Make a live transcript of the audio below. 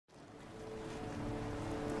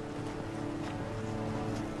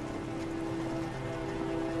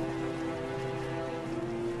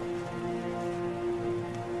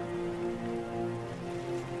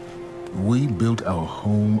We built our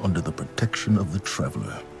home under the protection of the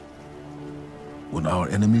Traveler. When our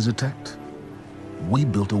enemies attacked, we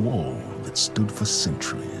built a wall that stood for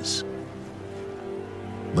centuries.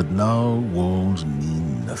 But now walls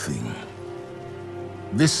mean nothing.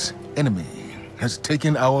 This enemy has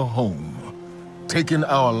taken our home, taken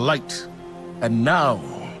our light, and now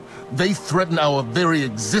they threaten our very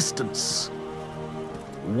existence.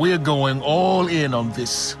 We're going all in on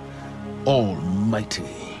this almighty.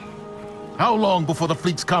 How long before the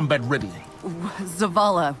fleet's combat ready?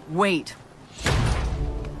 Zavala, wait.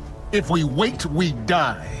 If we wait, we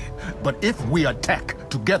die. But if we attack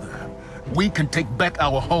together, we can take back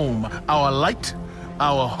our home, our light,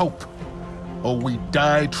 our hope. Or we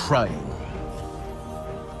die trying.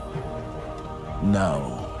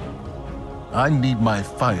 Now, I need my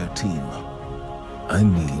fire team. I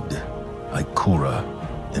need Ikora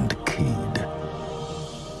and Cayde.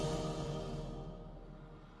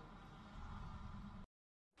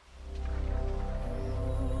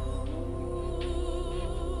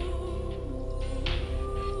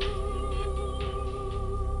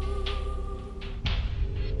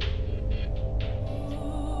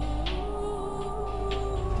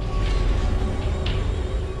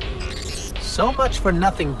 So much for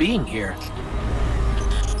nothing being here.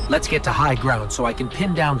 Let's get to high ground so I can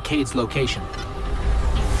pin down Cayde's location.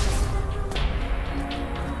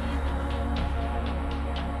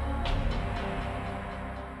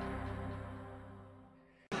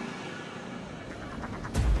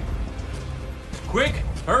 Quick!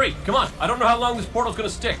 Hurry! Come on! I don't know how long this portal's gonna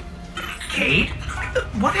stick. Cayde?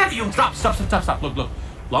 What have you... Stop. Look.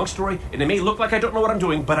 Long story, and it may look like I don't know what I'm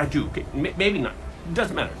doing, but I do. Okay, maybe not. It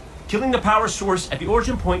doesn't matter. Killing the power source at the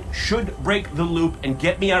origin point should break the loop and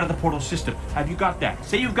get me out of the portal system. Have you got that?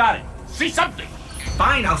 Say you've got it. Say something!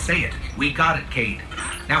 Fine, I'll say it. We got it, Cayde.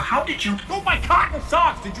 Now, how did you... Oh, my cotton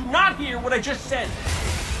socks! Did you not hear what I just said?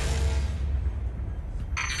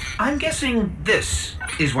 I'm guessing this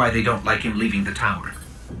is why they don't like him leaving the tower.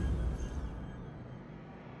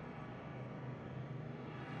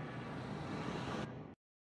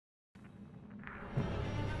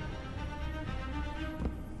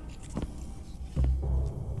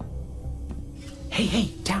 Hey,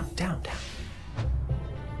 down.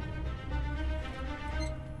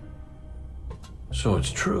 So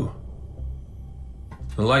it's true.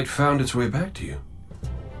 The light found its way back to you.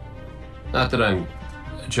 Not that I'm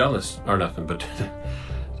jealous or nothing, but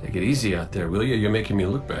take it easy out there, will you? You're making me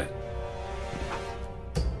look bad.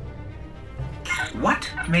 What,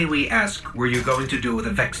 may we ask, were you going to do with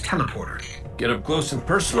a Vex teleporter? Get up close and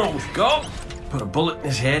personal with Go. Put a bullet in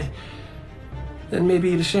his head. Then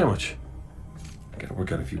maybe eat a sandwich. Gotta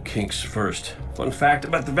work out a few kinks first. Fun fact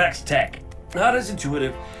about the Vex tech. Not as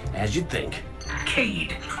intuitive as you'd think.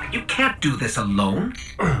 Cayde, you can't do this alone.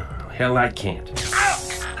 Hell, I can't.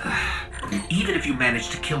 Even if you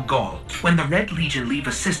manage to kill Gaul, when the Red Legion leave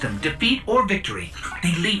a system, defeat or victory,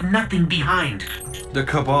 they leave nothing behind. The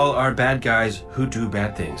Cabal are bad guys who do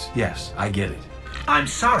bad things. Yes, I get it. I'm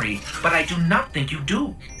sorry, but I do not think you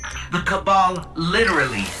do. The Cabal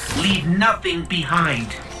literally leave nothing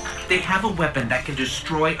behind. They have a weapon that can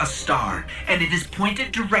destroy a star, and it is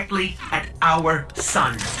pointed directly at our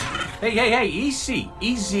sun. Hey,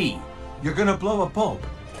 easy. You're gonna blow a bulb.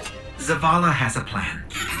 Zavala has a plan.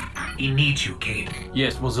 He needs you, Cayde.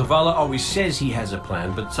 Yes, well, Zavala always says he has a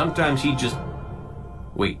plan, but sometimes he just...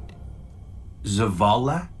 Wait.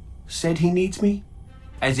 Zavala said he needs me?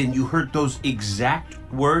 As in you heard those exact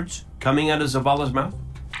words coming out of Zavala's mouth?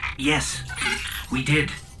 Yes, we did.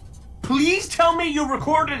 Please tell me you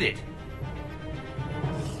recorded it!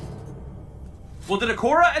 Well, did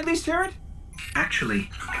Ikora at least hear it? Actually,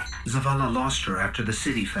 Zavala lost her after the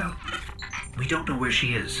city fell. We don't know where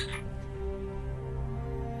she is.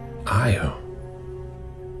 Io,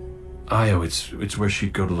 it's where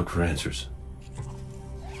she'd go to look for answers.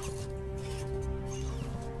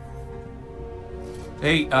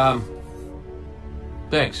 Hey,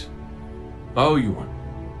 thanks. Oh, you weren't.